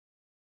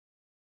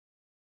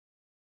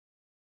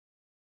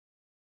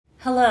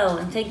Hello,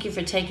 and thank you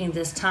for taking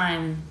this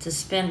time to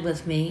spend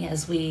with me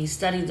as we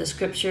study the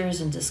scriptures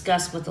and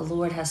discuss what the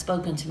Lord has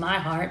spoken to my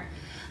heart.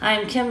 I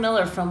am Kim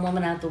Miller from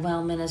Woman at the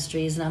Well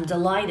Ministries, and I'm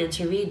delighted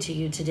to read to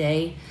you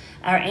today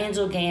our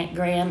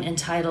angiogram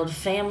entitled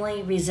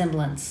Family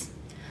Resemblance.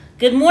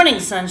 Good morning,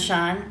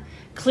 sunshine.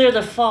 Clear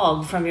the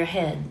fog from your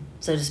head,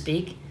 so to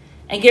speak,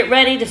 and get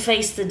ready to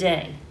face the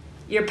day.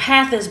 Your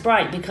path is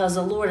bright because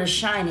the Lord is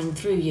shining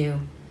through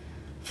you.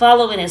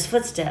 Follow in his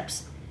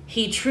footsteps.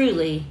 He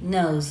truly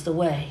knows the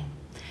way.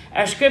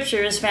 Our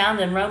scripture is found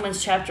in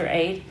Romans chapter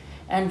 8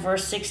 and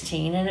verse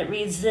 16, and it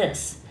reads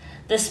this: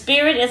 The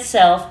Spirit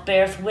itself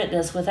beareth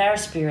witness with our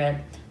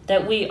spirit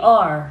that we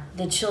are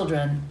the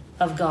children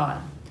of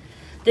God.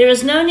 There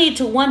is no need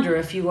to wonder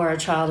if you are a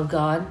child of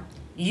God.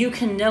 You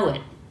can know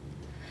it.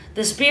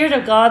 The Spirit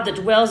of God that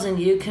dwells in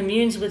you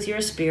communes with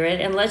your spirit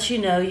and lets you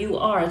know you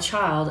are a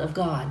child of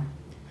God.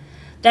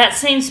 That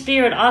same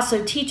Spirit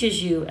also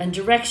teaches you and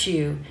directs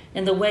you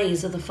in the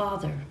ways of the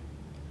Father.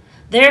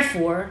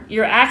 Therefore,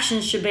 your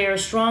actions should bear a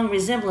strong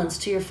resemblance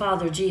to your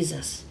Father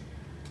Jesus.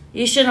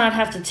 You should not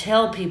have to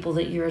tell people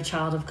that you're a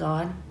child of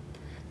God.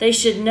 They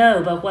should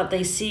know by what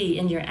they see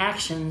in your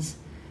actions,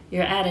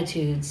 your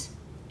attitudes,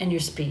 and your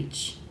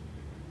speech.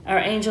 Our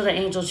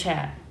angel-to-angel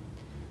chat.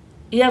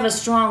 You have a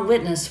strong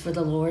witness for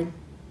the Lord.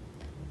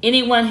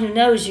 Anyone who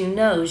knows you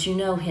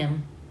know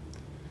him.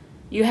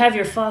 You have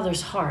your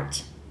Father's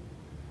heart.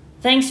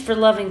 Thanks for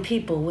loving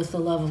people with the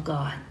love of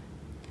God.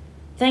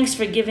 Thanks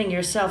for giving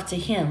yourself to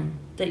him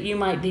that you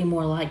might be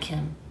more like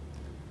him.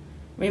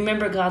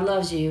 Remember, God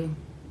loves you.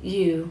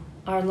 You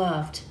are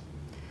loved.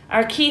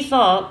 Our key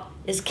thought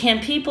is,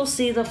 can people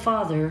see the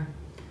Father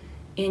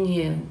in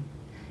you?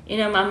 You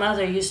know, my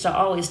mother used to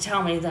always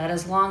tell me that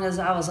as long as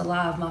I was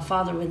alive, my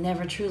father would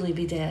never truly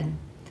be dead,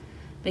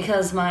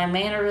 because my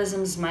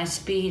mannerisms, my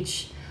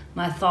speech,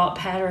 my thought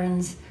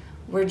patterns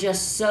were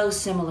just so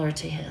similar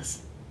to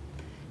his.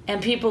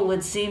 And people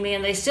would see me,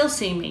 and they still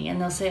see me,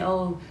 and they'll say,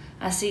 oh,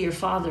 I see your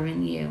father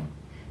in you.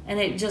 And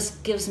it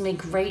just gives me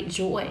great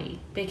joy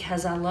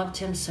because I loved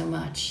him so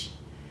much.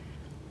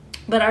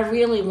 But I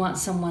really want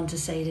someone to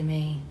say to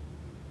me,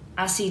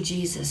 I see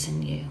Jesus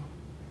in you.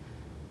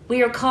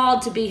 We are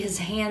called to be his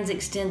hands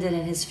extended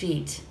and his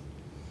feet.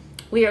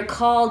 We are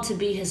called to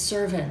be his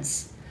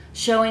servants,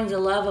 showing the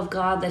love of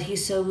God that he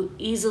so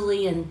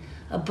easily and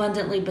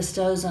abundantly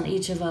bestows on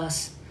each of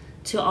us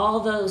to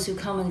all those who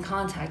come in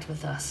contact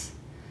with us.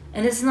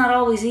 And it's not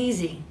always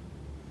easy.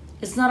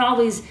 It's not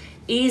always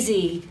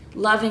easy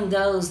loving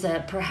those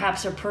that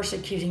perhaps are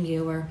persecuting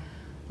you, or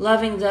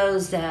loving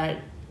those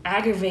that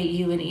aggravate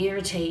you and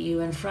irritate you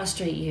and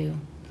frustrate you.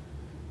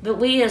 But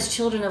we as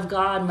children of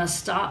God must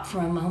stop for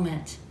a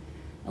moment,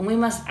 and we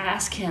must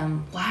ask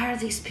him, why are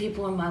these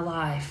people in my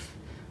life?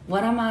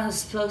 What am I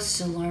supposed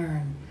to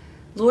learn?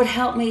 Lord,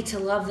 help me to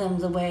love them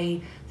the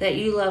way that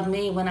you love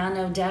me when I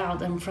no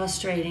doubt am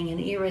frustrating and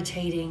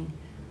irritating.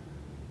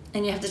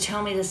 And you have to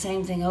tell me the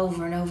same thing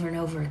over and over and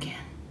over again.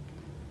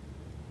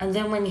 And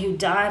then when you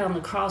died on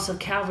the cross of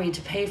Calvary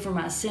to pay for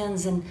my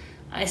sins, and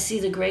I see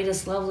the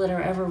greatest love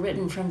letter ever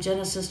written from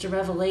Genesis to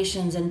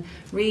Revelations and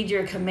read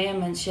your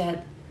commandments,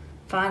 yet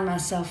find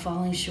myself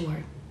falling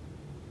short.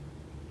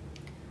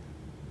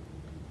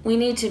 We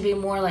need to be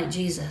more like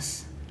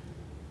Jesus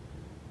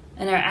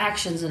in our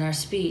actions and our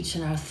speech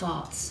and our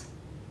thoughts.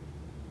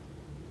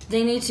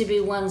 They need to be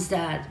ones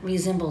that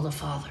resemble the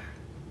Father.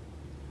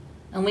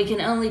 And we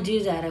can only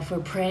do that if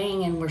we're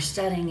praying and we're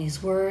studying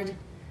his word,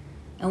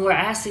 and we're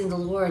asking the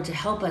Lord to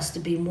help us to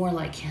be more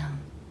like him.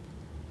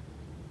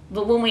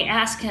 But when we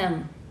ask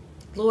him,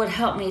 Lord,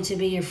 help me to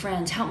be your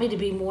friend, help me to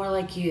be more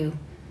like you,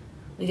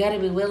 we got to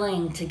be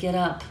willing to get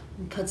up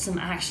and put some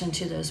action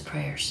to those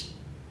prayers.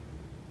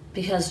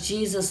 Because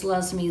Jesus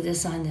loves me,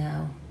 this I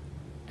know.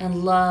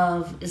 And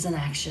love is an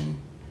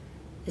action.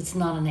 It's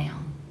not a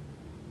noun.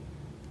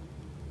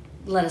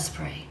 Let us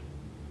pray.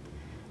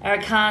 Our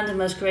kind and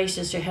most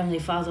gracious, dear Heavenly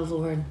Father,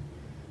 Lord,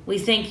 we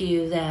thank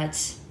you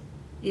that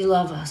you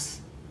love us.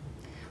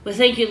 We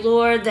thank you,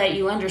 Lord, that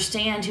you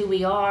understand who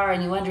we are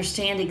and you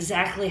understand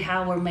exactly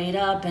how we're made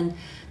up. And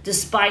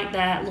despite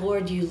that,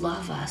 Lord, you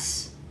love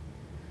us.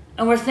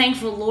 And we're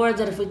thankful, Lord,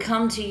 that if we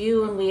come to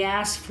you and we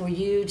ask for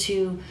you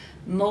to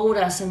mold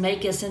us and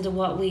make us into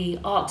what we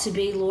ought to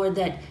be, Lord,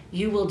 that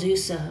you will do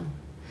so.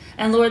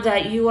 And Lord,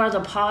 that you are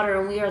the potter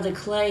and we are the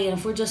clay. And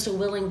if we're just a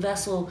willing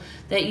vessel,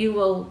 that you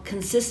will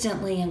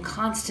consistently and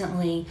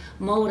constantly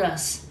mold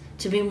us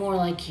to be more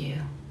like you.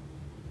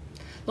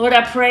 Lord,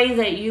 I pray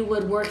that you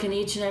would work in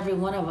each and every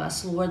one of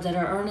us, Lord, that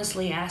are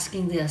earnestly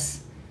asking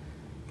this.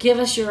 Give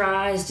us your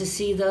eyes to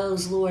see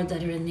those, Lord,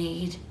 that are in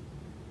need.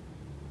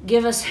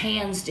 Give us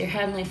hands, dear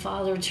Heavenly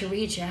Father, to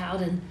reach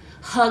out and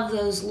hug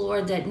those,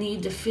 Lord, that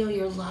need to feel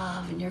your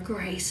love and your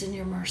grace and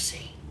your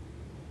mercy.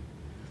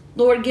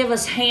 Lord, give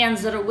us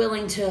hands that are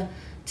willing to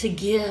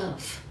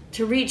give,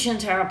 to reach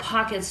into our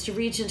pockets, to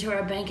reach into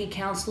our bank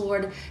accounts,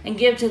 Lord, and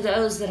give to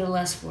those that are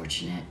less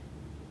fortunate.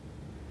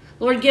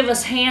 Lord, give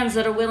us hands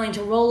that are willing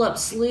to roll up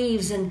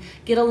sleeves and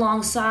get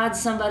alongside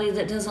somebody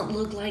that doesn't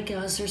look like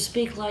us or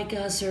speak like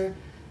us or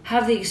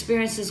have the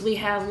experiences we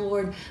have,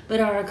 Lord, but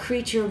are a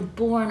creature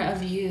born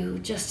of you,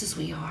 just as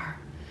we are.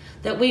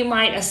 That we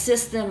might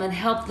assist them and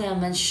help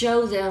them and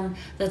show them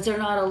that they're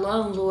not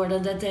alone, Lord,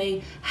 and that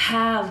they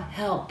have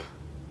help.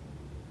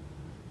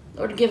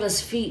 Lord, give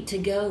us feet to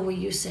go where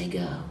you say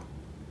go.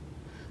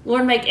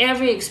 Lord, make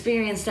every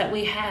experience that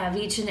we have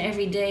each and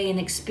every day an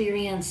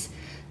experience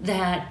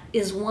that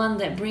is one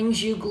that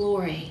brings you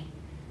glory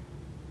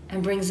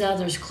and brings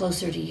others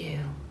closer to you.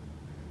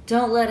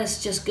 Don't let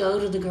us just go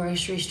to the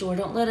grocery store.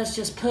 Don't let us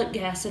just put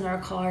gas in our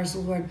cars,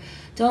 Lord.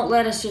 Don't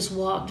let us just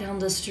walk down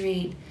the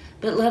street,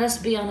 but let us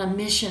be on a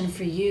mission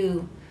for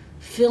you,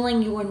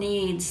 filling your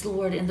needs,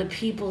 Lord, in the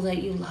people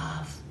that you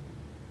love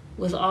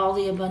with all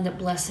the abundant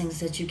blessings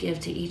that you give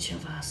to each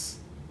of us.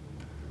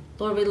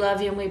 Lord, we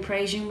love you and we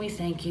praise you and we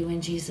thank you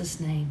in Jesus'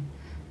 name.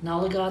 And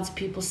all of God's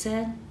people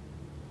said,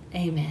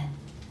 amen.